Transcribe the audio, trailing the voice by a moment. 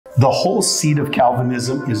The whole seed of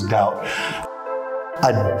Calvinism is doubt.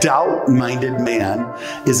 A doubt-minded man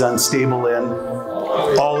is unstable in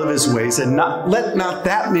all of his ways, and let not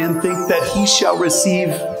that man think that he shall receive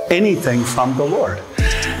anything from the Lord.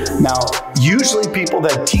 Now, usually people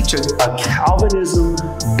that teach a Calvinism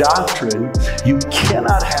doctrine, you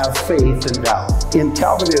cannot have faith and doubt. In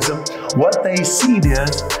Calvinism, what they see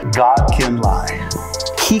is God can lie.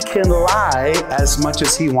 He can lie as much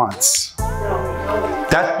as he wants.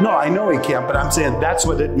 No, I know he can't, but I'm saying that's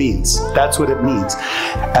what it means. That's what it means.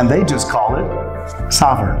 And they just call it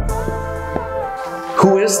sovereign.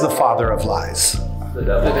 Who is the father of lies? The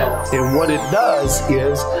devil. And what it does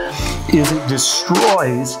is it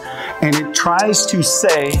destroys, and it tries to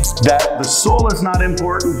say that the soul is not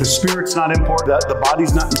important, the spirit's not important, that the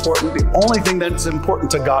body's not important. The only thing that's important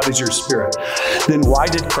to God is your spirit. Then why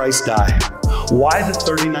did Christ die? Why the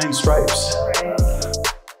 39 stripes?